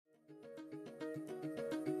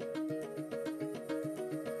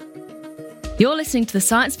You're listening to the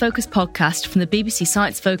Science Focus podcast from the BBC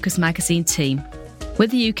Science Focus magazine team. We're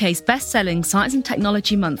the UK's best-selling Science and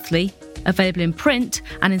Technology Monthly, available in print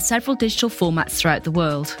and in several digital formats throughout the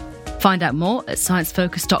world. Find out more at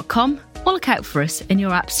sciencefocus.com or look out for us in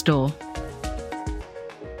your app store.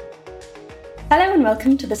 Hello and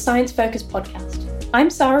welcome to the Science Focus podcast.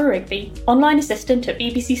 I'm Sarah Rigby, online assistant at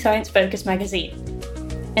BBC Science Focus magazine.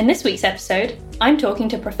 In this week's episode, I'm talking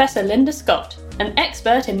to Professor Linda Scott, an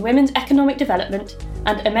expert in women's economic development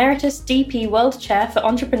and Emeritus DP World Chair for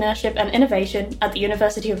Entrepreneurship and Innovation at the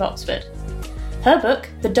University of Oxford. Her book,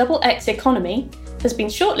 The Double X Economy, has been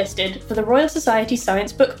shortlisted for the Royal Society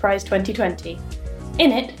Science Book Prize 2020.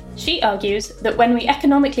 In it, she argues that when we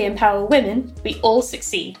economically empower women, we all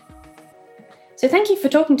succeed. So thank you for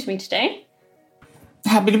talking to me today.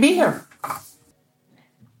 Happy to be here.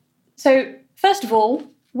 So, first of all,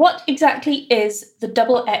 what exactly is the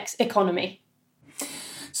double X economy?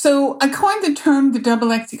 So I coined the term the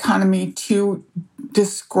double X economy to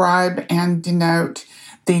describe and denote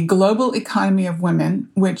the global economy of women,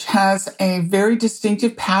 which has a very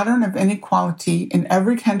distinctive pattern of inequality in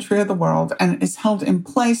every country of the world and is held in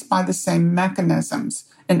place by the same mechanisms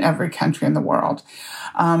in every country in the world.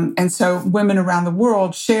 And so women around the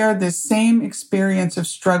world share this same experience of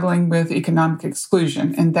struggling with economic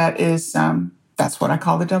exclusion. And that is, that's what I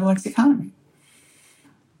call the double X economy.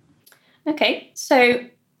 Okay, so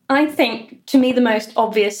I think, to me, the most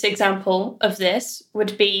obvious example of this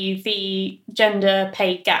would be the gender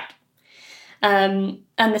pay gap. And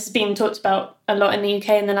this has been talked about a lot in the UK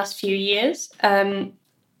in the last few years. And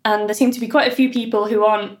there seem to be quite a few people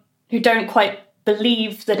who don't quite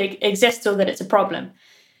believe that it exists or that it's a problem.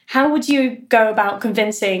 How would you go about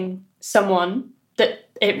convincing someone that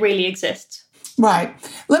it really exists? Right.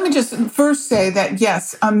 Let me just first say that,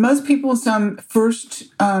 yes, most people's first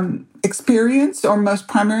experience or most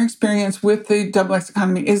primary experience with the double X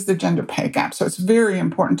economy is the gender pay gap. So it's a very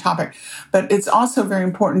important topic. But it's also very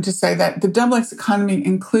important to say that the double X economy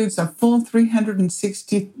includes a full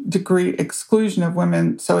 360-degree exclusion of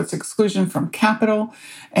women. So it's exclusion from capital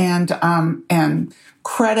and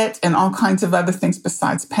credit and all kinds of other things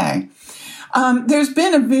besides pay. There's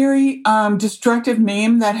been a very destructive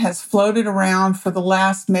meme that has floated around for the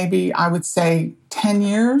last, maybe I would say 10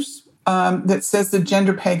 years, that says the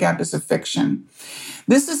gender pay gap is a fiction.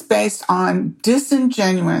 This is based on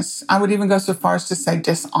disingenuous, I would even go so far as to say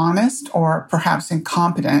dishonest or perhaps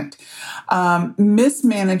incompetent,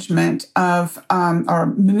 mismanagement of or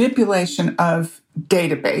manipulation of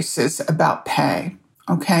databases about pay.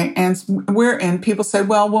 Okay, and wherein people say,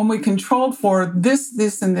 well, when we controlled for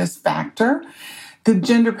this, and this factor, the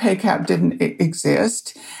gender pay gap didn't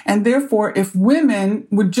exist. And therefore, if women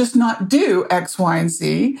would just not do X, Y, and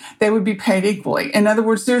Z, they would be paid equally. In other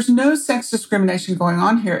words, there's no sex discrimination going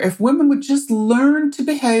on here. If women would just learn to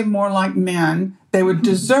behave more like men, they would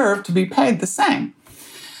deserve to be paid the same.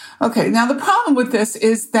 Okay, now the problem with this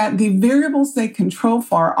is that the variables they control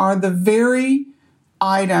for are the very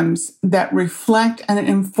items that reflect and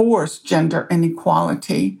enforce gender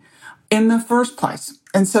inequality in the first place.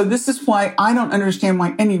 And so this is why I don't understand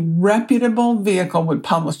why any reputable vehicle would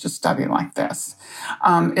publish a study like this.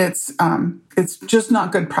 It's just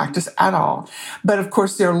not good practice at all. But of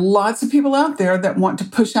course, there are lots of people out there that want to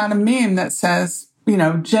push out a meme that says, you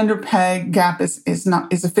know, gender pay gap is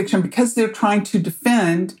a fiction because they're trying to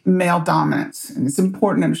defend male dominance. And it's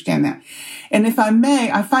important to understand that. And if I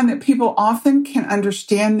may, I find that people often can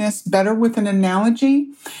understand this better with an analogy.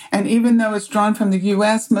 And even though it's drawn from the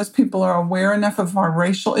US, most people are aware enough of our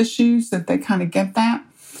racial issues that they kind of get that.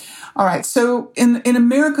 All right. So in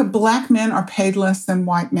America, Black men are paid less than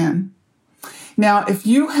white men. Now, if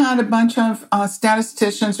you had a bunch of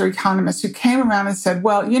statisticians or economists who came around and said,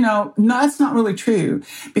 well, you know, no, that's not really true,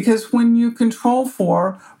 because when you control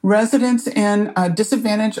for residents in a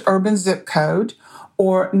disadvantaged urban zip code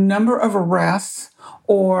or number of arrests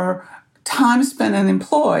or time spent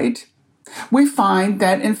unemployed, we find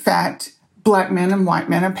that, in fact, Black men and white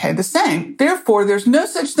men are paid the same. Therefore, there's no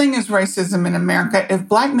such thing as racism in America. If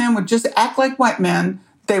Black men would just act like white men,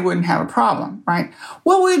 they wouldn't have a problem, right?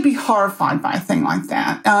 Well, we'd be horrified by a thing like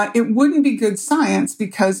that. It wouldn't be good science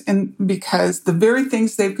because the very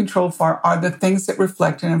things they've controlled for are the things that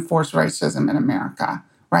reflect and enforce racism in America,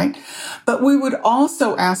 right? But we would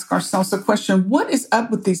also ask ourselves the question, what is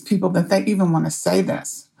up with these people that they even want to say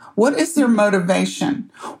this? What is their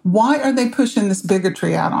motivation? Why are they pushing this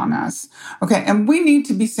bigotry out on us? Okay, and we need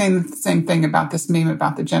to be saying the same thing about this meme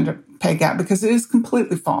about the gender pay gap because it is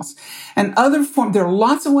completely false. And there are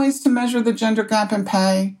lots of ways to measure the gender gap in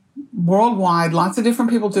pay worldwide. Lots of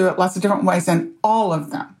different people do it, lots of different ways, and all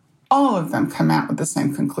of them all of them come out with the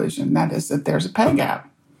same conclusion. That is that there's a pay gap.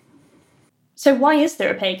 So why is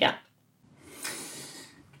there a pay gap?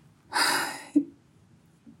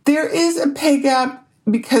 There is a pay gap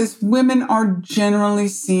because women are generally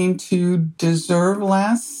seen to deserve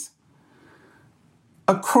less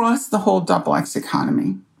across the whole double X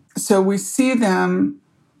economy. So we see them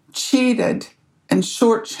cheated and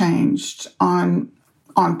shortchanged on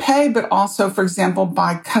pay, but also, for example,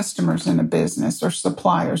 by customers in a business or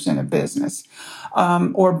suppliers in a business,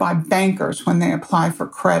 or by bankers when they apply for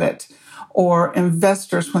credit, or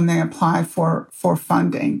investors when they apply for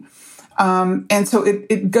funding. And so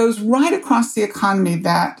it goes right across the economy,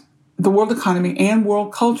 that the world economy and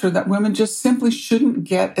world culture, that women just simply shouldn't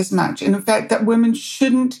get as much. And in fact, that women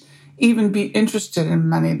shouldn't even be interested in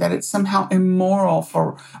money, that it's somehow immoral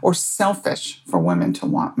or selfish for women to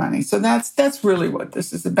want money. So that's really what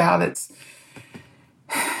this is about. It's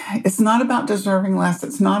not about deserving less.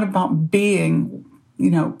 It's not about being,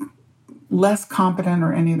 less competent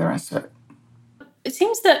or any of the rest of it. It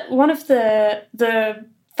seems that one of the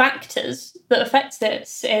factors that affects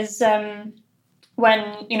this is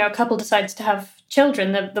when a couple decides to have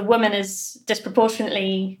children, the woman is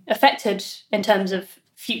disproportionately affected in terms of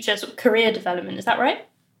future sort of career development. Is that right?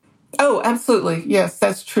 Oh, absolutely. Yes,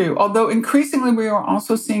 that's true. Although increasingly we are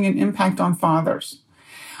also seeing an impact on fathers.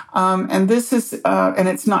 And this is, and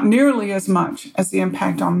it's not nearly as much as the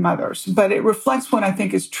impact on mothers, but it reflects what I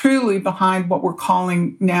think is truly behind what we're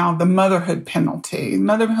calling now the motherhood penalty.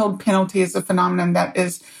 Motherhood penalty is a phenomenon that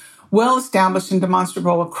is well established and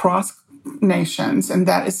demonstrable across nations, and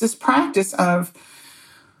that is this practice of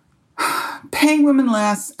paying women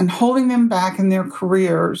less and holding them back in their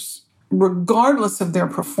careers, regardless of their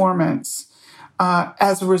performance,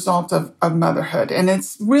 as a result of motherhood. And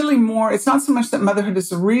it's really more, it's not so much that motherhood is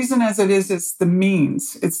the reason as it's the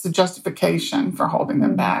means, it's the justification for holding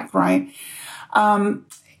them back, right? And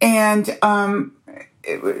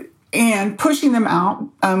pushing them out.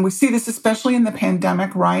 We see this especially in the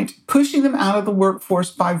pandemic, right? Pushing them out of the workforce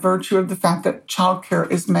by virtue of the fact that childcare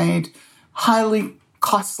is made highly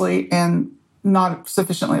costly and not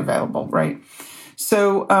sufficiently available, right?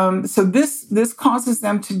 So this causes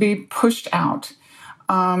them to be pushed out,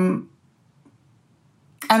 and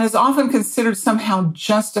is often considered somehow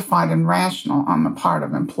justified and rational on the part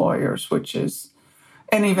of employers,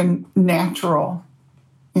 and even natural,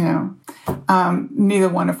 neither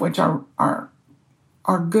one of which are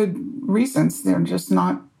good reasons. They're just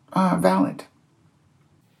not valid.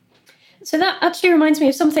 So that actually reminds me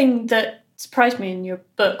of something that surprised me in your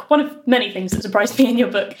book. One of many things that surprised me in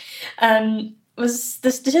your book was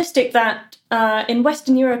the statistic that in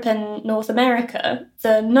Western Europe and North America,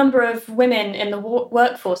 the number of women in the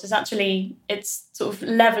workforce it's sort of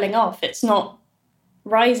leveling off. It's not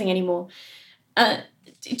rising anymore.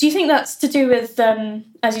 Do you think that's to do with,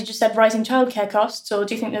 as you just said, rising childcare costs, or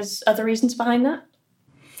do you think there's other reasons behind that?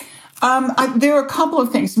 There are a couple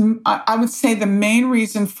of things. I would say the main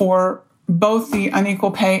reason for both the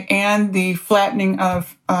unequal pay and the flattening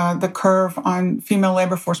of the curve on female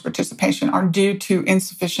labor force participation are due to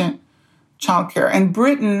insufficient childcare. And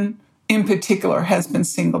Britain, in particular, has been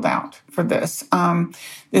singled out for this.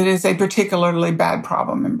 It is a particularly bad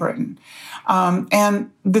problem in Britain.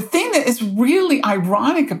 And the thing that is really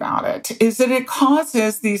ironic about it is that it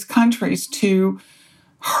causes these countries to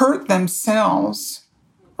hurt themselves,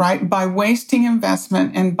 right, by wasting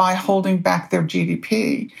investment and by holding back their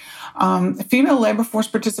GDP. Female labor force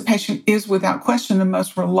participation is without question the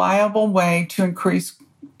most reliable way to increase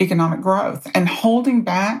economic growth. And holding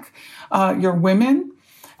back your women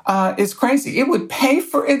is crazy. It would pay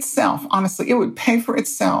for itself, honestly, it would pay for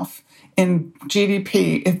itself in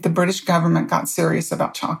GDP if the British government got serious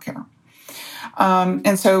about childcare.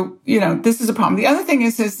 And so, this is a problem. The other thing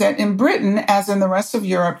is that in Britain, as in the rest of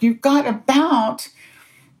Europe, you've got about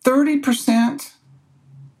 30%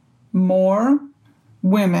 more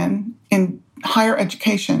women in higher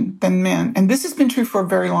education than men. And this has been true for a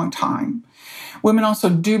very long time. Women also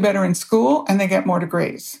do better in school and they get more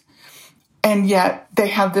degrees. And yet they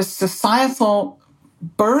have this societal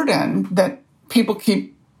burden that people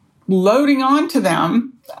keep loading onto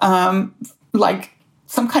them, like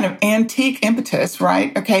some kind of antique impetus,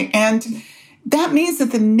 right? Okay. And that means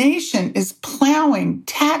that the nation is plowing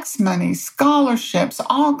tax money, scholarships,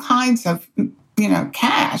 all kinds of,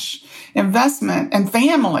 cash, investment, and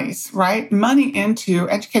families, right? Money into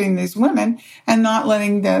educating these women and not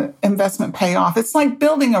letting the investment pay off. It's like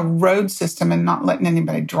building a road system and not letting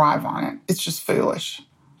anybody drive on it. It's just foolish.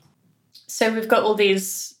 So we've got all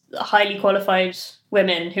these highly qualified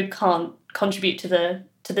women who can't contribute to the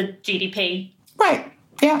GDP. Right.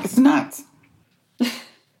 Yeah, it's nuts.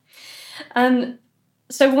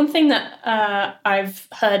 So one thing that I've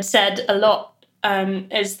heard said a lot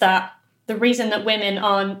is that the reason that women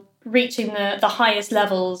aren't reaching the highest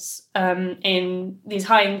levels in these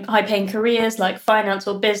high-paying careers like finance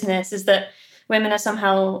or business is that women are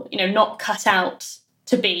somehow, not cut out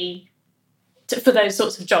for those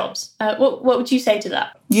sorts of jobs. What would you say to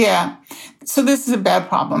that? Yeah. So this is a bad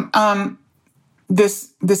problem.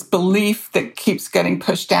 This belief that keeps getting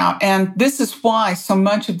pushed out. And this is why so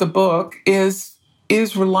much of the book is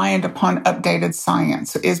reliant upon updated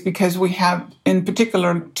science, is because we have, in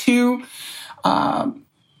particular, two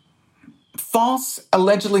false,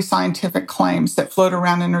 allegedly scientific claims that float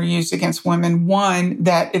around and are used against women. One,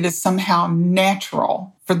 that it is somehow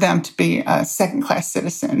natural for them to be second-class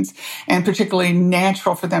citizens, and particularly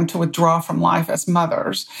natural for them to withdraw from life as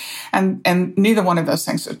mothers. And neither one of those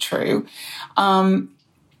things are true.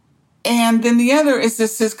 And then the other is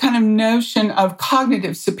this kind of notion of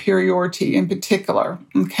cognitive superiority in particular,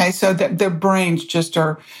 okay, so that their brains just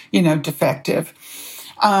are, defective.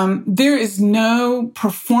 There is no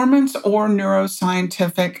performance or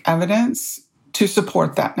neuroscientific evidence to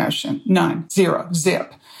support that notion. None. Zero.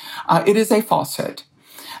 Zip. It is a falsehood.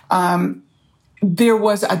 There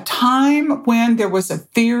was a time when there was a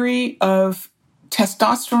theory of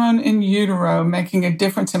testosterone in utero making a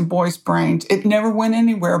difference in boys' brains. It never went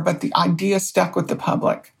anywhere, but the idea stuck with the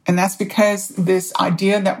public. And that's because this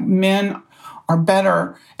idea that men are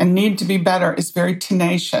better and need to be better is very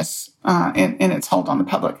tenacious in its hold on the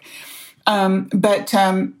public. But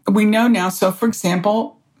we know now, so for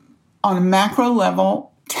example, on a macro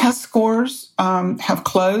level, test scores have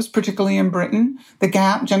closed, particularly in Britain. The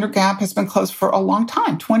gender gap has been closed for a long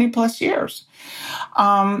time, 20 plus years.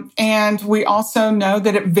 And we also know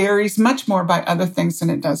that it varies much more by other things than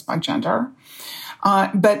it does by gender.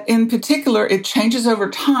 But in particular, it changes over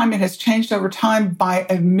time. It has changed over time by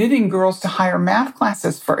admitting girls to higher math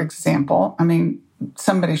classes, for example. I mean,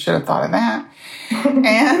 somebody should have thought of that.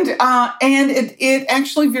 And it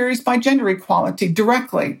actually varies by gender equality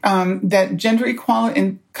directly. That gender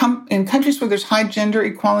equality in countries where there's high gender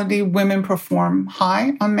equality, women perform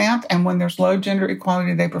high on math, and when there's low gender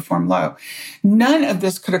equality, they perform low. None of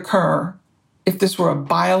this could occur if this were a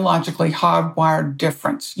biologically hardwired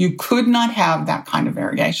difference. You could not have that kind of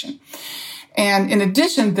variation. And in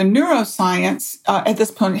addition, the neuroscience at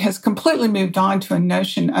this point has completely moved on to a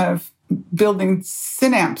notion of building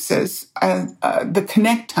synapses, the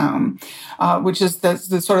connectome, which is the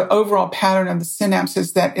sort of overall pattern of the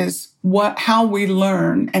synapses that is how we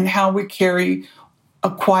learn and how we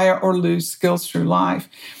acquire or lose skills through life.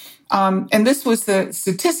 And this was the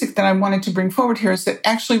statistic that I wanted to bring forward here, is that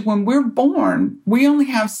actually when we're born, we only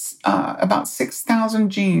have about 6,000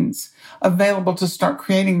 genes available to start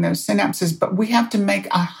creating those synapses, but we have to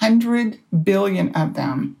make 100 billion of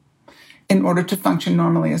them in order to function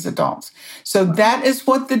normally as adults. So that is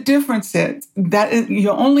what the difference is. You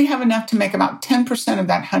only have enough to make about 10% of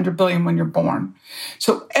that 100 billion when you're born.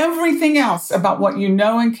 So everything else about what you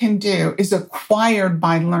know and can do is acquired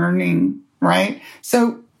by learning, right?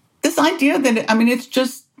 So this idea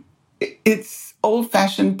that, it's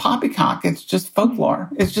old-fashioned poppycock. It's just folklore.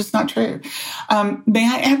 It's just not true. May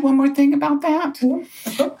I add one more thing about that?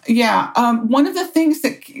 Mm-hmm. Yeah. One of the things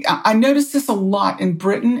that I noticed this a lot in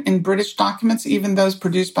Britain, in British documents, even those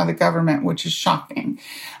produced by the government, which is shocking.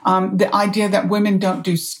 The idea that women don't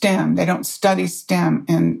do STEM. They don't study STEM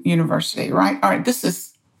in university, right? All right. This is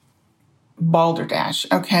balderdash,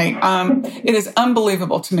 okay? It is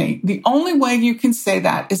unbelievable to me. The only way you can say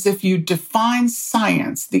that is if you define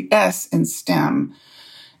science, the S in STEM,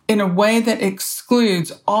 in a way that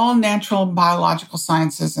excludes all natural biological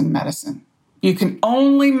sciences and medicine. You can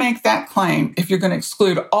only make that claim if you're going to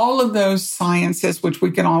exclude all of those sciences, which we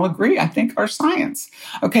can all agree, I think, are science,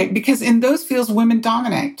 okay? Because in those fields, women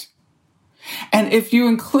dominate. And if you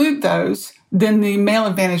include those, then the male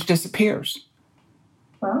advantage disappears.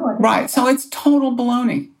 Wow, right. So it's total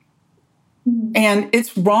baloney. Mm-hmm. And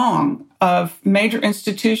it's wrong of major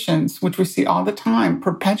institutions, which we see all the time,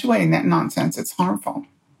 perpetuating that nonsense. It's harmful.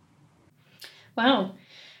 Wow.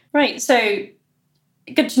 Right. So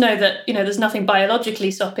good to know that, there's nothing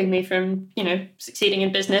biologically stopping me from, succeeding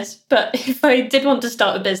in business. But if I did want to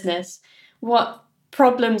start a business, what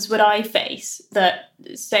problems would I face that,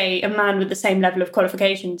 say, a man with the same level of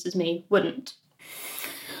qualifications as me wouldn't?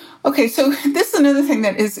 Okay, so this is another thing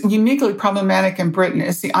that is uniquely problematic in Britain,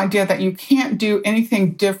 is the idea that you can't do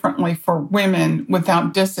anything differently for women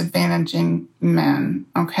without disadvantaging men,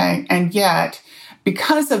 okay? And yet,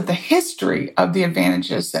 because of the history of the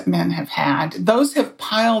advantages that men have had, those have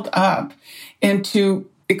piled up into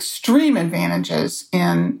extreme advantages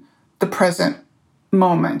in the present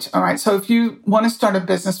moment. All right. So if you want to start a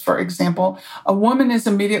business, for example, a woman is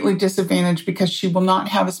immediately disadvantaged because she will not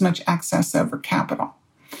have as much access over capital.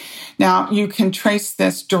 Now, you can trace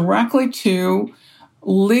this directly to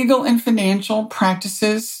legal and financial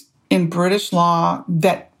practices in British law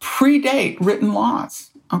that predate written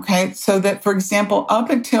laws. Okay. So that, for example, up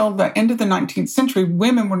until the end of the 19th century,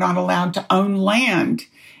 women were not allowed to own land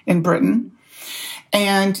in Britain.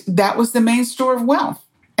 And that was the main store of wealth.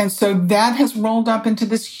 And so that has rolled up into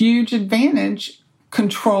this huge advantage,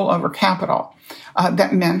 control over capital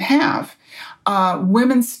that men have.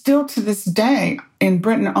 Women still to this day in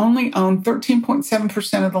Britain only own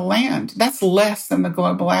 13.7% of the land. That's less than the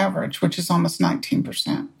global average, which is almost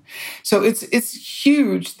 19%. So it's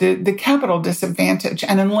huge, the capital disadvantage.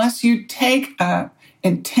 And unless you take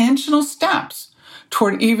intentional steps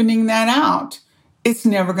toward evening that out, it's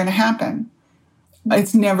never going to happen.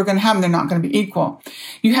 It's never going to happen. They're not going to be equal.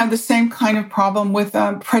 You have the same kind of problem with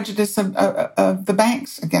prejudice of the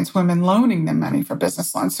banks against women loaning them money for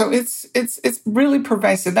business loans. So it's really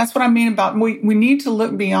pervasive. That's what I mean about we need to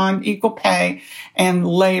look beyond equal pay and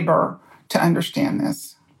labor to understand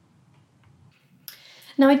this.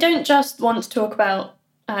 Now, I don't just want to talk about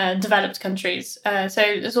developed countries.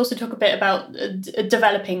 So let's also talk a bit about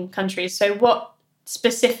developing countries. So what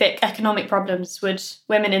specific economic problems would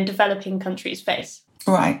women in developing countries face?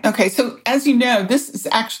 Right. Okay. So as you know, this is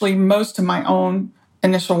actually most of my own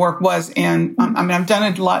initial work was in, I've done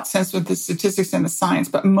it a lot since with the statistics and the science,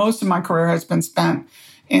 but most of my career has been spent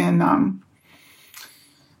in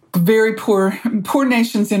very poor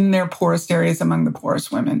nations in their poorest areas among the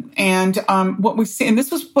poorest women. And what we see, and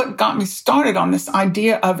this was what got me started on this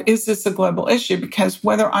idea of, is this a global issue? Because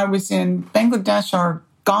whether I was in Bangladesh or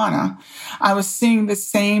Ghana, I was seeing the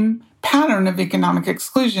same pattern of economic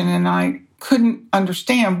exclusion, and I couldn't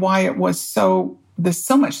understand why it was so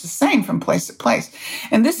much the same from place to place.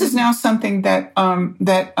 And this is now something that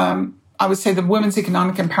I would say the women's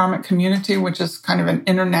economic empowerment community, which is kind of an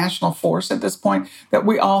international force at this point, that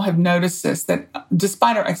we all have noticed this, that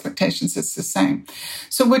despite our expectations, it's the same.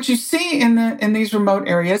 So what you see in these remote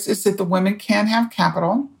areas is that the women can't have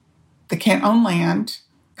capital, they can't own land,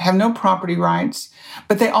 have no property rights,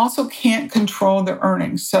 but they also can't control their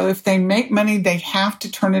earnings. So if they make money, they have to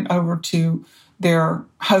turn it over to their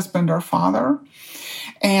husband or father.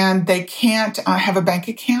 And they can't have a bank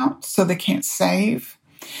account, so they can't save.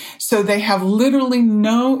 So they have literally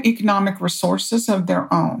no economic resources of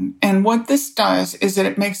their own. And what this does is that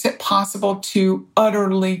it makes it possible to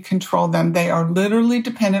utterly control them. They are literally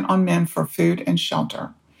dependent on men for food and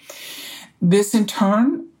shelter. This in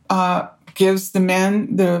turn gives the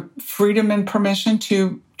men the freedom and permission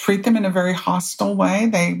to treat them in a very hostile way.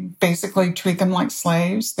 They basically treat them like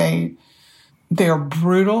slaves. They are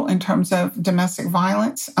brutal in terms of domestic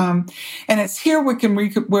violence. And it's here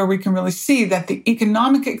where we can really see that the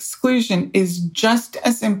economic exclusion is just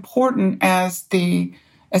as important as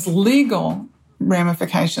legal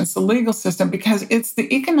ramifications, the legal system, because it's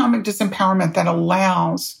the economic disempowerment that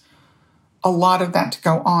allows a lot of that to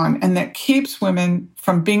go on and that keeps women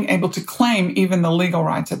from being able to claim even the legal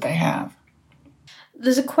rights that they have.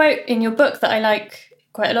 There's a quote in your book that I like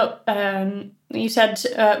quite a lot. You said,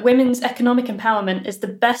 women's economic empowerment is the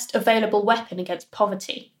best available weapon against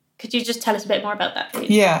poverty. Could you just tell us a bit more about that, please?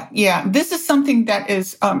 Yeah. This is something that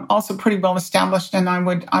is also pretty well established, and I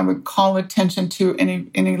would call attention to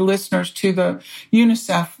any listeners to the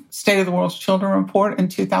UNICEF State of the World's Children report in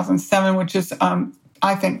 2007, which is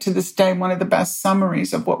I think to this day, one of the best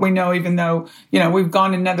summaries of what we know, even though, we've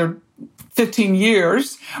gone another 15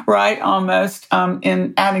 years, right, almost,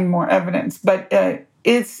 in adding more evidence. But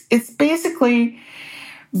it's basically,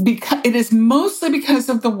 it is mostly because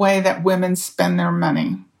of the way that women spend their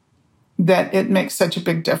money that it makes such a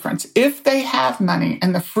big difference. If they have money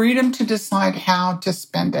and the freedom to decide how to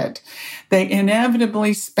spend it, they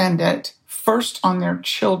inevitably spend it first on their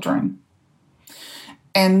children,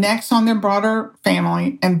 and next on their broader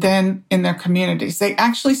family, and then in their communities. They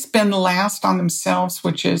actually spend last on themselves,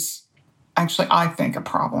 which is actually, I think, a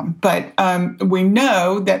problem. But we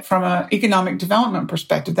know that from an economic development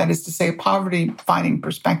perspective, that is to say a poverty-fighting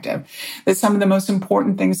perspective, that some of the most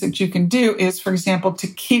important things that you can do is, for example, to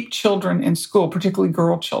keep children in school, particularly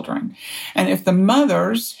girl children. And if the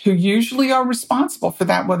mothers, who usually are responsible for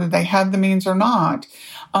that, whether they have the means or not,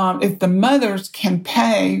 if the mothers can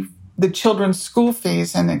pay the children's school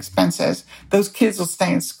fees and expenses, those kids will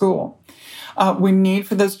stay in school. We need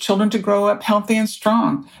for those children to grow up healthy and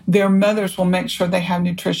strong. Their mothers will make sure they have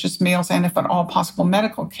nutritious meals and, if at all possible,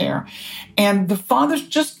 medical care. And the fathers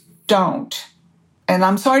just don't. And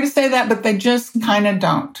I'm sorry to say that, but they just kind of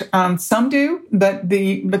don't. Some do, but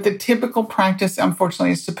the typical practice,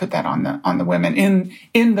 unfortunately, is to put that on the women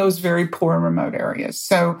in those very poor and remote areas.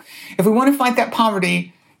 So if we want to fight that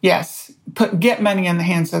poverty, yes, get money in the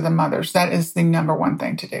hands of the mothers. That is the number one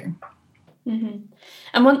thing to do. Mm-hmm.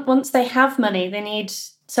 And once they have money, they need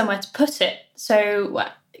somewhere to put it. So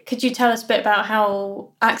could you tell us a bit about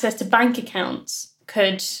how access to bank accounts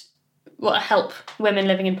could help women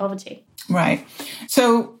living in poverty? Right.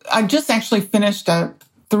 So I just actually finished a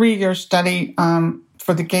 3-year study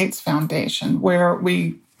for the Gates Foundation where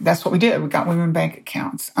that's what we did. We got women bank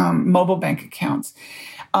accounts, mobile bank accounts.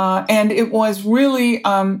 And it was really,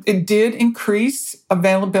 it did increase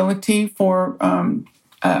availability for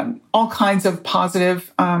all kinds of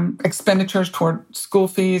positive expenditures toward school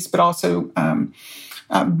fees, but also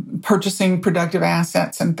purchasing productive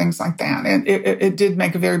assets and things like that. And it did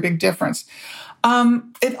make a very big difference.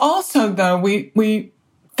 It also, though, we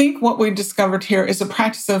think what we discovered here is a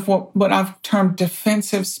practice of what I've termed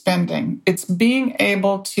defensive spending. It's being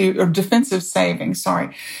able to, or defensive saving,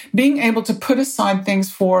 being able to put aside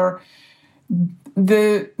things for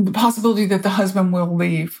the possibility that the husband will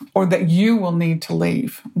leave or that you will need to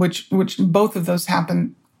leave, which both of those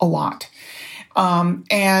happen a lot.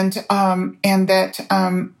 And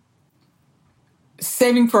that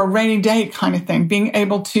saving for a rainy day kind of thing, being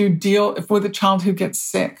able to deal with a child who gets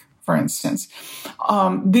sick, for instance.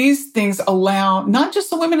 These things allow not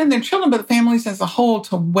just the women and their children, but the families as a whole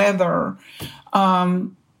to weather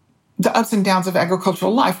the ups and downs of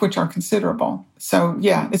agricultural life, which are considerable. So,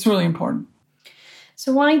 yeah, it's really important.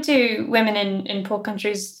 So why do women in poor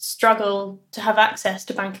countries struggle to have access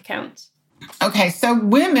to bank accounts? Okay, so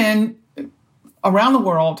women around the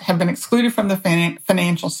world have been excluded from the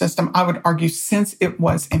financial system, I would argue, since it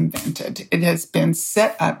was invented. It has been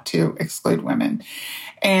set up to exclude women.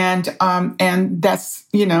 And that's,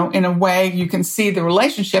 in a way you can see the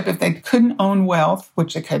relationship. If they couldn't own wealth,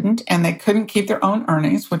 which they couldn't, and they couldn't keep their own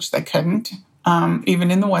earnings, which they couldn't, even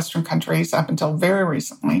in the Western countries up until very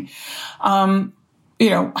recently,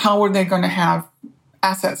 how were they going to have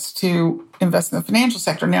assets to invest in the financial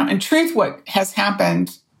sector? Now, in truth, what has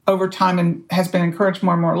happened over time and has been encouraged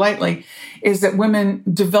more and more lately is that women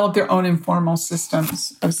develop their own informal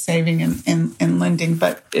systems of saving and lending,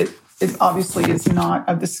 but it obviously is not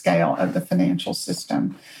of the scale of the financial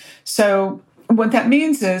system. So what that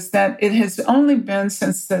means is that it has only been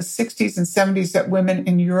since the 60s and 70s that women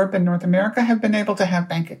in Europe and North America have been able to have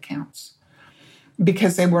bank accounts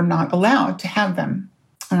because they were not allowed to have them.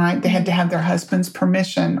 All right. They had to have their husband's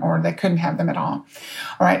permission or they couldn't have them at all.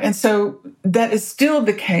 All right. And so that is still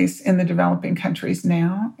the case in the developing countries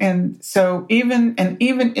now. And so even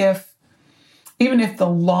if the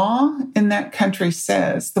law in that country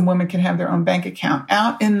says the women can have their own bank account,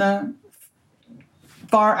 out in the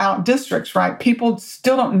far out districts, right, people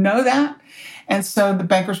still don't know that. And so the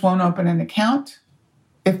bankers won't open an account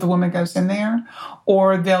if the woman goes in there,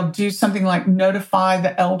 or they'll do something like notify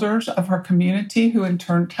the elders of her community who in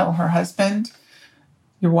turn tell her husband,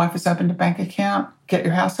 your wife has opened a bank account, get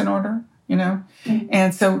your house in order, Mm-hmm.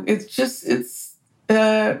 And so it's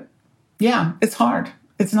hard.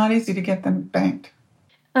 It's not easy to get them banked.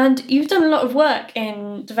 And you've done a lot of work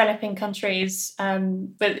in developing countries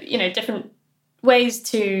with, different ways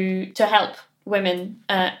to help women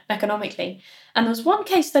economically. And there was one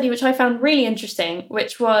case study which I found really interesting,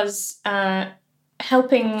 which was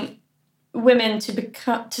helping women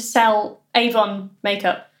to sell Avon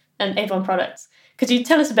makeup and Avon products. Could you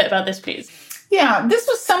tell us a bit about this, please? Yeah, this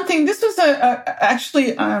was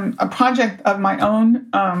actually a project of my own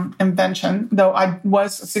invention, though I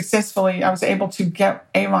was able to get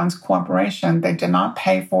Avon's cooperation. They did not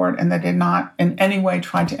pay for it, and they did not in any way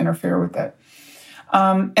try to interfere with it.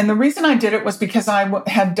 And the reason I did it was because I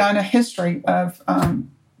had done a history of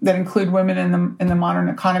that include women in the modern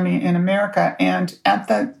economy in America. And at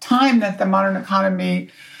the time that the modern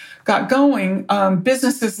economy got going,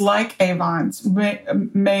 businesses like Avon's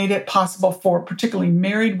made it possible for particularly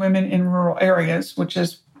married women in rural areas, which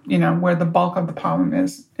is where the bulk of the problem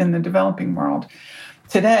is in the developing world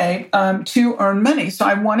today, to earn money. So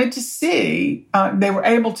I wanted to see they were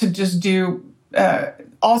able to just do.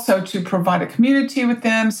 Also to provide a community with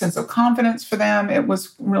them, sense of confidence for them. It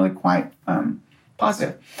was really quite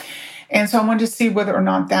positive. And so I wanted to see whether or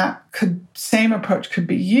not that same approach could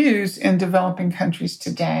be used in developing countries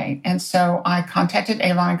today. And so I contacted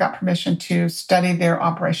Avon and got permission to study their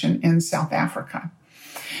operation in South Africa.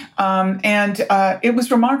 It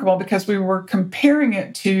was remarkable because we were comparing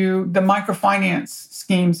it to the microfinance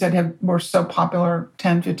schemes that were so popular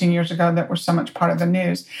 10, 15 years ago that were so much part of the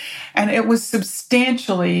news. And it was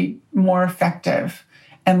substantially more effective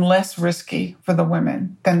and less risky for the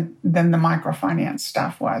women than the microfinance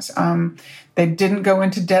stuff was. They didn't go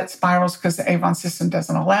into debt spirals because the Avon system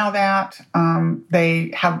doesn't allow that.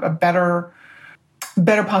 They have a better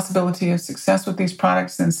possibility of success with these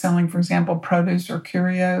products than selling, for example, produce or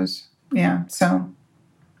curios. Yeah, so.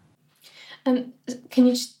 Can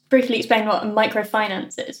you just briefly explain what a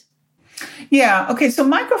microfinance is? Yeah, okay, so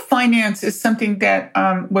microfinance is something that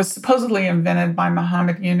was supposedly invented by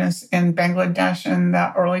Muhammad Yunus in Bangladesh in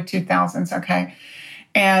the early 2000s, okay?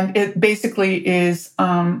 And it basically is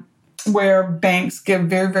where banks give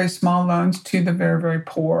very, very small loans to the very, very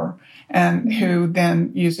poor and who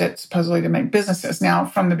then use it supposedly to make businesses. Now,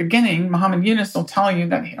 from the beginning, Muhammad Yunus will tell you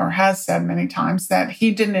that, or has said many times, that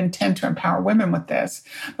he didn't intend to empower women with this.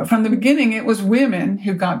 But from the beginning, it was women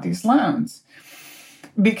who got these loans.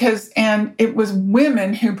 And it was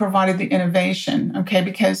women who provided the innovation, okay?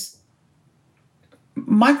 Because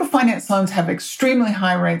microfinance loans have extremely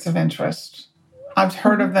high rates of interest. I've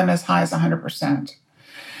heard of them as high as 100%.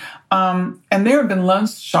 And there have been loan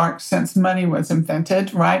sharks since money was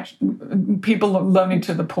invented, right? People loaning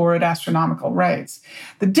to the poor at astronomical rates.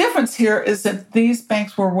 The difference here is that these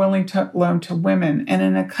banks were willing to loan to women. And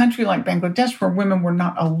in a country like Bangladesh, where women were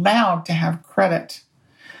not allowed to have credit,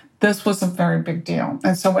 this was a very big deal.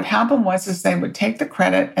 And so what happened was they would take the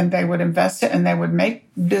credit and they would invest it and they would make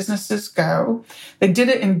businesses go. They did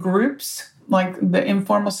it in groups, like the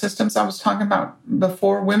informal systems I was talking about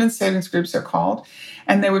before, women's savings groups are called.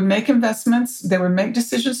 And they would make investments, they would make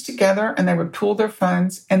decisions together, and they would pool their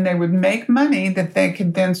funds, and they would make money that they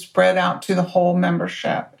could then spread out to the whole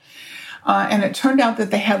membership. And it turned out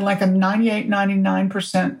that they had like a 98,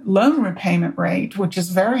 99% loan repayment rate, which is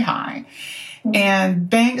very high. And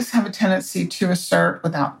banks have a tendency to assert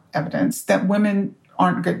without evidence that women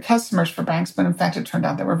aren't good customers for banks, but in fact, it turned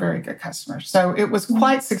out they were very good customers. So it was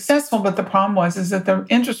quite successful, but the problem was that the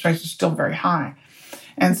interest rates are still very high.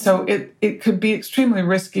 And so it could be extremely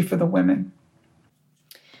risky for the women.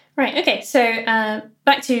 Right, okay, so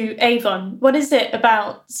back to Avon. What is it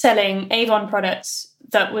about selling Avon products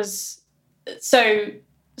that was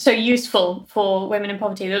so useful for women in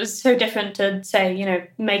poverty, that was so different to, say,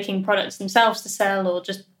 making products themselves to sell or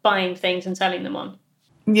just buying things and selling them on?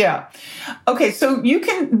 Yeah. Okay, so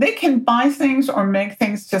they can buy things or make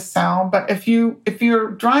things to sell, but if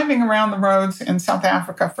you're driving around the roads in South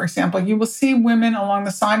Africa, for example, you will see women along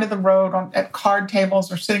the side of the road at card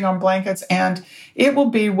tables or sitting on blankets, and it will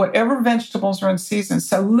be whatever vegetables are in season.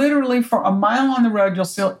 So literally for a mile on the road,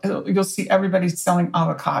 you'll see everybody selling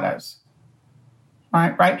avocados.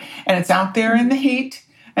 Right? And it's out there in the heat,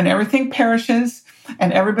 and everything perishes,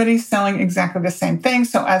 and everybody's selling exactly the same thing.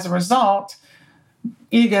 So as a result,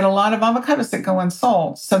 you get a lot of avocados that go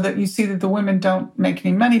unsold, so that you see that the women don't make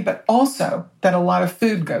any money, but also that a lot of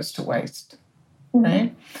food goes to waste,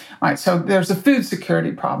 right? All right, so there's a food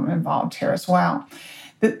security problem involved here as well.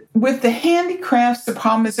 With the handicrafts, the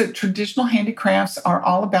problem is that traditional handicrafts are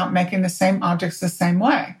all about making the same objects the same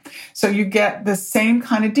way. So you get the same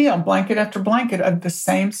kind of deal, blanket after blanket of the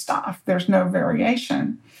same stuff. There's no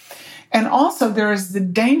variation. And also there is the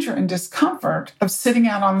danger and discomfort of sitting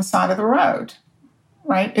out on the side of the road,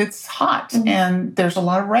 right? It's hot and there's a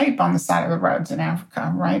lot of rape on the side of the roads in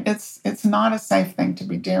Africa, right? It's not a safe thing to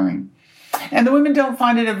be doing. And the women don't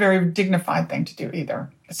find it a very dignified thing to do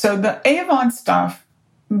either. So the Avon stuff,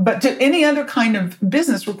 but any other kind of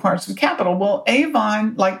business requires some capital. Well,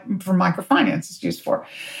 Avon, like for microfinance, is used for.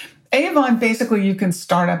 Avon, basically, you can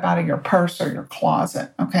start up out of your purse or your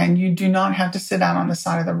closet, okay? And you do not have to sit out on the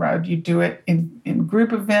side of the road. You do it in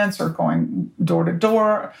group events or going door to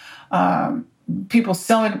door. People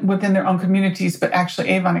sell it within their own communities, but actually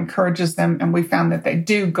Avon encourages them, and we found that they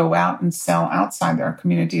do go out and sell outside their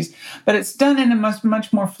communities. But it's done in a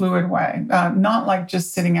much more fluid way, not like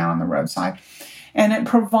just sitting out on the roadside. And it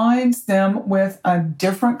provides them with a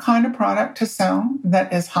different kind of product to sell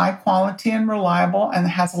that is high quality and reliable and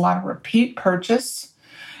has a lot of repeat purchase.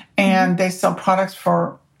 And they sell products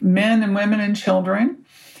for men and women and children.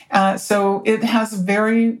 So it has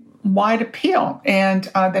very wide appeal, and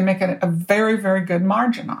they make a very, very good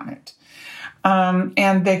margin on it.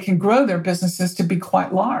 And they can grow their businesses to be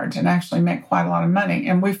quite large and actually make quite a lot of money.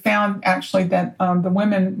 And we found actually that the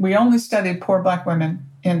women, we only studied poor Black women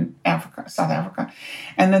in Africa, South Africa,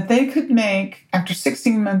 and that they could make, after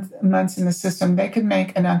 16 months in the system, they could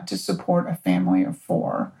make enough to support a family of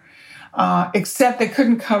 4. except they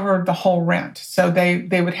couldn't cover the whole rent. So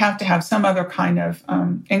they would have to have some other kind of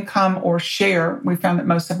income or share. We found that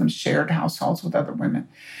most of them shared households with other women.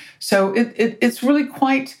 So it's really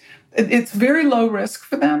it's very low risk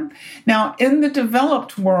for them. Now, in the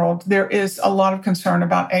developed world, there is a lot of concern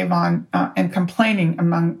about Avon and complaining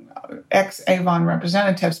among ex-Avon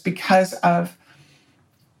representatives because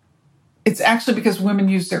women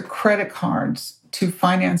use their credit cards to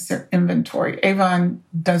finance their inventory. Avon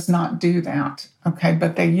does not do that, okay?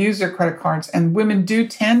 But they use their credit cards, and women do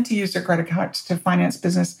tend to use their credit cards to finance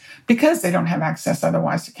business because they don't have access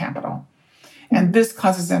otherwise to capital. And this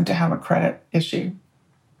causes them to have a credit issue.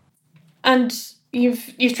 And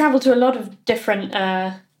you've traveled to a lot of different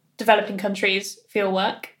developing countries for your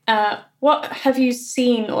work. What have you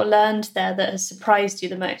seen or learned there that has surprised you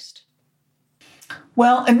the most?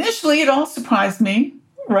 Well, initially it all surprised me,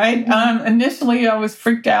 right? Initially I was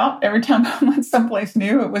freaked out every time I went someplace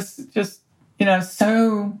new. It was just,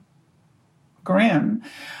 so grim.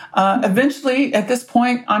 Eventually, at this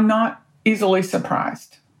point, I'm not easily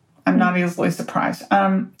surprised.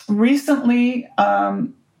 Recently,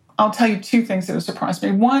 I'll tell you two things that have surprised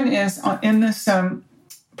me. One is in this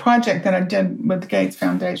project that I did with the Gates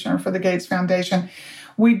Foundation, or for the Gates Foundation,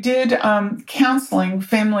 we did family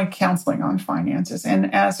counseling on finances.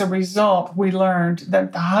 And as a result, we learned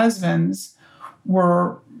that the husbands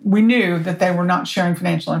we knew that they were not sharing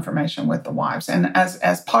financial information with the wives. And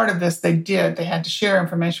as part of this, they had to share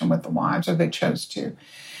information with the wives, or they chose to.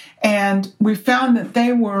 And we found that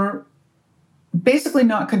they were basically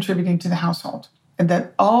not contributing to the household, and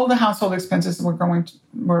that all the household expenses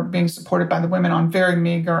were being supported by the women on very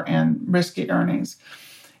meager and risky earnings.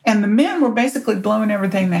 And the men were basically blowing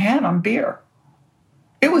everything they had on beer.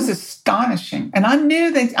 It was astonishing. And I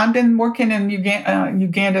knew I've been working in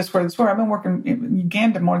Uganda is where this were. I've been working in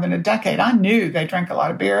Uganda more than a decade. I knew they drank a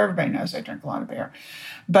lot of beer. Everybody knows they drink a lot of beer.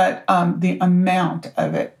 But the amount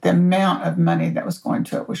of it, the amount of money that was going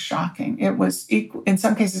to it was shocking. It was in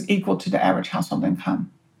some cases equal to the average household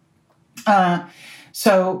income.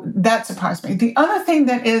 So that surprised me. The other thing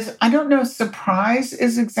that is, I don't know if surprise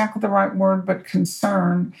is exactly the right word, but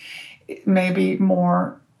concern, maybe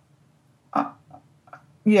more,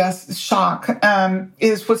 shock,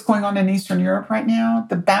 is what's going on in Eastern Europe right now.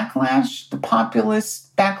 The backlash, the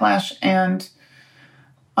populist backlash and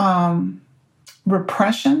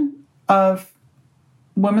repression of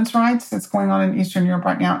women's rights that's going on in Eastern Europe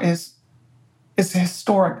right now is a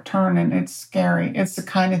historic turn, and it's scary. It's the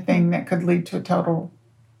kind of thing that could lead to a total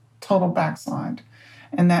backslide.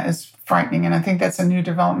 And that is frightening. And I think that's a new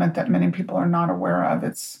development that many people are not aware of.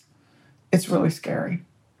 It's really scary.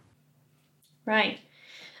 Right.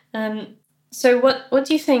 So what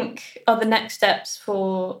do you think are the next steps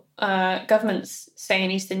for governments, say in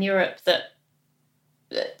Eastern Europe, that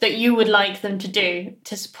you would like them to do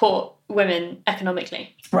to support women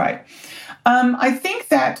economically? Right. I think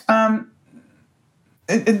that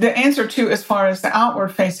the answer to, as far as the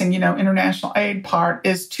outward-facing, international aid part,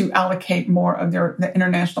 is to allocate more of the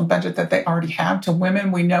international budget that they already have to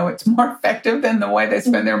women. We know it's more effective than the way they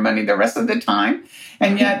spend their money the rest of the time,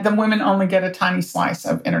 and yet the women only get a tiny slice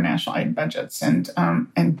of international aid budgets. And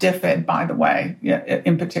DFID, by the way,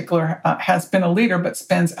 in particular, has been a leader but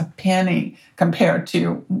spends a penny compared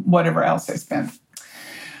to whatever else they spend.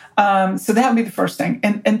 So that would be the first thing.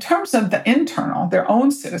 And in terms of the internal, their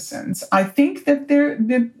own citizens, I think that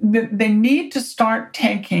they need to start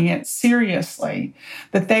taking it seriously,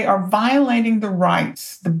 that they are violating the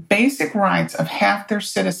basic rights of half their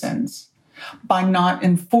citizens by not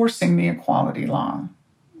enforcing the equality law.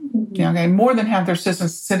 More than half their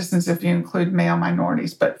citizens if you include male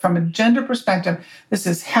minorities. But from a gender perspective, this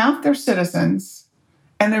is half their citizens,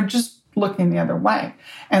 and they're just looking the other way.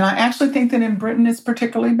 And I actually think that in Britain it's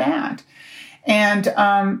particularly bad. And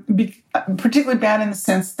particularly bad in the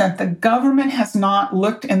sense that the government has not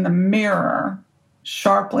looked in the mirror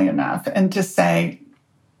sharply enough and to say,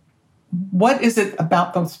 what is it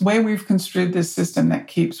about the way we've construed this system that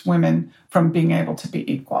keeps women from being able to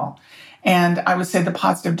be equal? And I would say the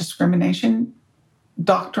positive discrimination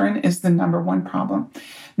doctrine is the number one problem.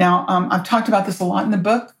 Now, I've talked about this a lot in the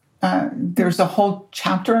book. There's a whole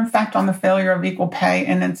chapter, in fact, on the failure of equal pay,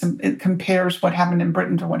 and it compares what happened in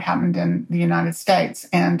Britain to what happened in the United States.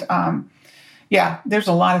 And there's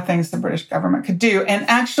a lot of things the British government could do. And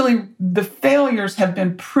actually, the failures have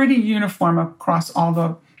been pretty uniform across all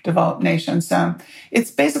the developed nations.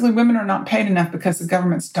 It's basically women are not paid enough because the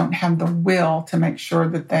governments don't have the will to make sure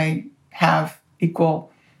that they have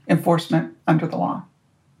equal enforcement under the law.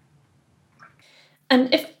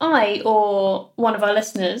 And if I or one of our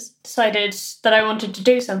listeners decided that I wanted to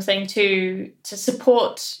do something to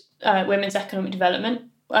support women's economic development.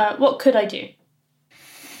 What could I do?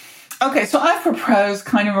 Okay, so I've proposed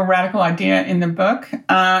kind of a radical idea in the book,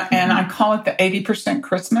 and I call it the 80%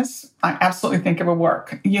 Christmas. I absolutely think it will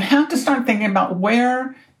work. You have to start thinking about,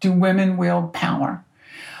 where do women wield power?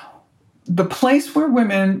 The place where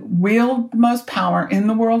women wield the most power in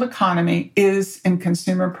the world economy is in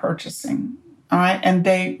consumer purchasing, all right? And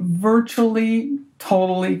they virtually,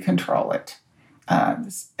 totally control it. On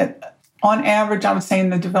average, I would say in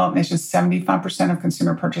the developed nations, 75% of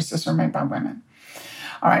consumer purchases are made by women.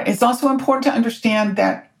 All right. It's also important to understand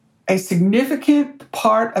that a significant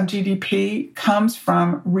part of GDP comes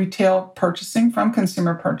from retail purchasing, from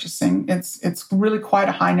consumer purchasing. It's really quite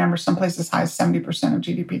a high number. Some places as high as 70% of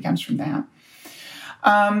GDP comes from that.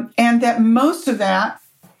 And that most of that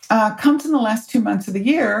comes in the last 2 months of the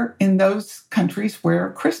year in those countries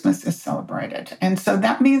where Christmas is celebrated. And so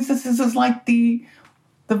that means this is like the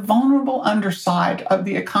vulnerable underside of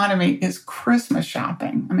the economy is Christmas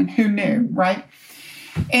shopping. I mean, who knew, right?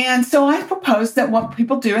 And so I proposed that what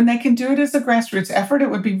people do, and they can do it as a grassroots effort, it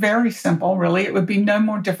would be very simple, really. It would be no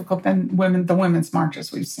more difficult than the women's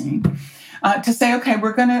marches we've seen. To say, okay,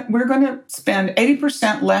 we're gonna spend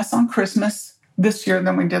 80% less on Christmas this year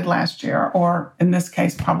than we did last year, or in this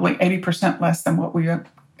case, probably 80% less than what we have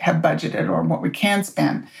budgeted or what we can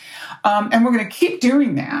spend. And we're going to keep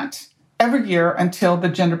doing that every year until the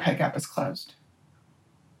gender pay gap is closed.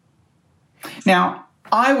 Now,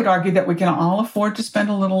 I would argue that we can all afford to spend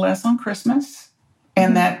a little less on Christmas,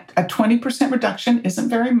 and that a 20% reduction isn't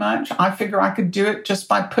very much. I figure I could do it just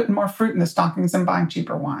by putting more fruit in the stockings and buying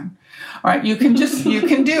cheaper wine. All right, you can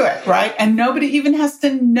do it, right? And nobody even has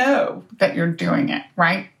to know that you're doing it,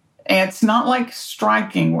 right? And it's not like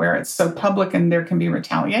striking where it's so public and there can be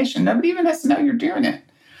retaliation. Nobody even has to know you're doing it.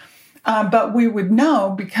 But we would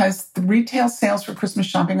know because the retail sales for Christmas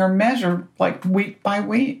shopping are measured like week by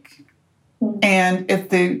week. And if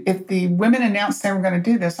the women announced they were going to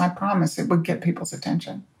do this, I promise it would get people's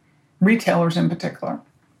attention, retailers in particular.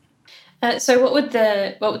 So what would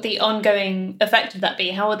the ongoing effect of that be?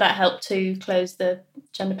 How would that help to close the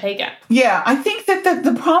gender pay gap? Yeah, I think that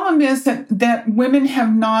the problem is that women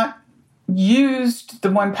have not used the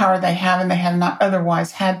one power they have, and they have not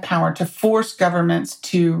otherwise had power to force governments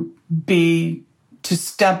to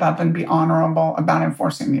step up and be honorable about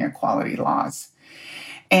enforcing the equality laws.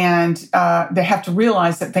 And they have to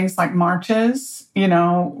realize that things like marches,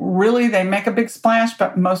 really they make a big splash,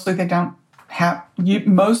 but mostly they don't have,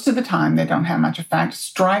 most of the time they don't have much effect.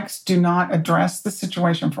 Strikes do not address the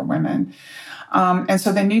situation for women. And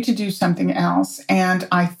so they need to do something else. And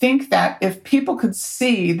I think that if people could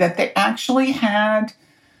see that they actually had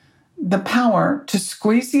the power to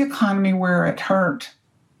squeeze the economy where it hurt,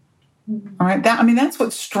 all right, that's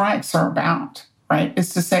what strikes are about. Right, is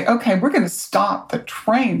to say, okay, we're going to stop the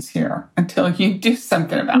trains here until you do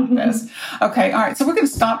something about this. Okay, all right, so we're going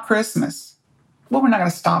to stop Christmas. Well, we're not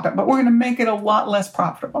going to stop it, but we're going to make it a lot less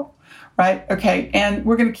profitable, right? Okay, and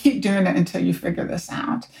we're going to keep doing it until you figure this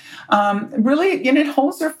out. Really, and it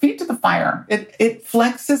holds their feet to the fire. It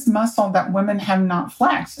flexes muscle that women have not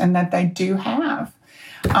flexed and that they do have.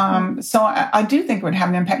 So I do think it would have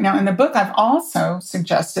an impact. Now, in the book, I've also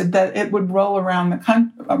suggested that it would roll around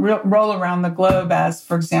the globe as,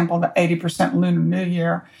 for example, the 80% Lunar New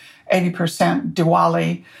Year, 80%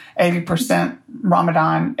 Diwali, 80%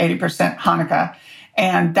 Ramadan, 80% Hanukkah.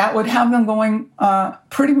 And that would have them going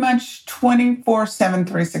pretty much 24/7,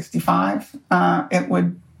 365. It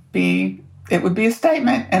would be a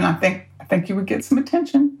statement, and I think you would get some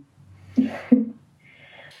attention.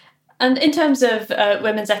 And in terms of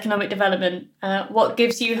women's economic development, what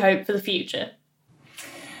gives you hope for the future?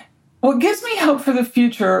 What gives me hope for the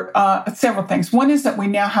future, several things. One is that we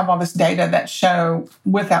now have all this data that show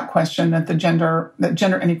without question that gender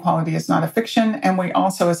inequality is not a fiction. And we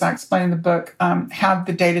also, as I explained in the book, have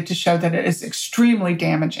the data to show that it is extremely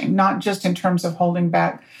damaging, not just in terms of holding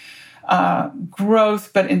back growth,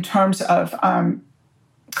 but in terms of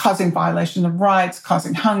causing violation of rights,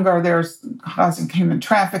 causing hunger, causing human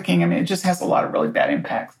trafficking. It just has a lot of really bad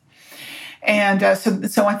impacts. And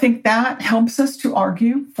so I think that helps us to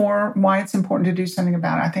argue for why it's important to do something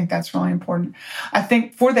about it. I think that's really important. I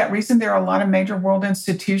think for that reason, there are a lot of major world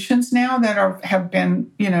institutions now that have been,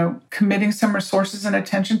 committing some resources and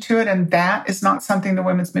attention to it. And that is not something the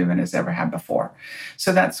women's movement has ever had before.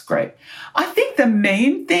 So that's great. I think the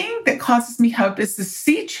main thing that causes me hope is the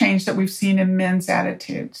sea change that we've seen in men's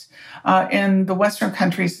attitudes. In the Western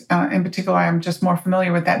countries in particular, I'm just more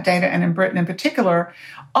familiar with that data. And in Britain in particular,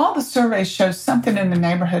 all the surveys show something in the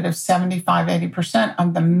neighborhood of 75, 80%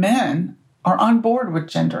 of the men are on board with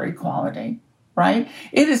gender equality, right?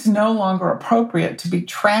 It is no longer appropriate to be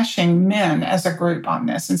trashing men as a group on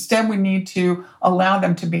this. Instead, we need to allow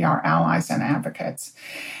them to be our allies and advocates.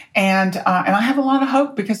 And I have a lot of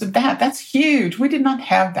hope because of that. That's huge. We did not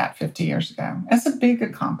have that 50 years ago. That's a big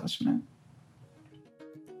accomplishment.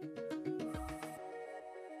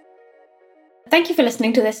 Thank you for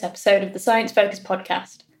listening to this episode of the Science Focus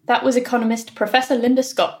podcast. That was economist Professor Linda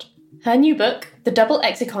Scott. Her new book, The Double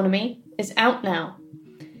X Economy, is out now.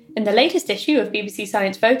 In the latest issue of BBC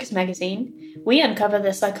Science Focus magazine, we uncover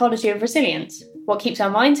the psychology of resilience, what keeps our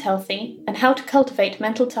minds healthy, and how to cultivate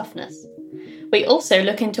mental toughness. We also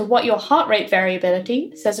look into what your heart rate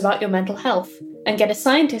variability says about your mental health, and get a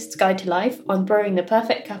scientist's guide to life on brewing the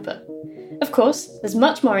perfect cuppa. Of course, there's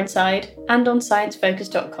much more inside and on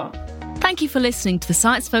sciencefocus.com. Thank you for listening to the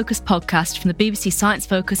Science Focus podcast from the BBC Science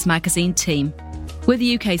Focus magazine team. We're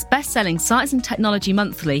the UK's best-selling Science and Technology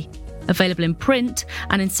Monthly, available in print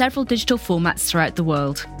and in several digital formats throughout the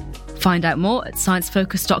world. Find out more at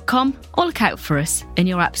sciencefocus.com or look out for us in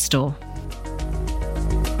your app store.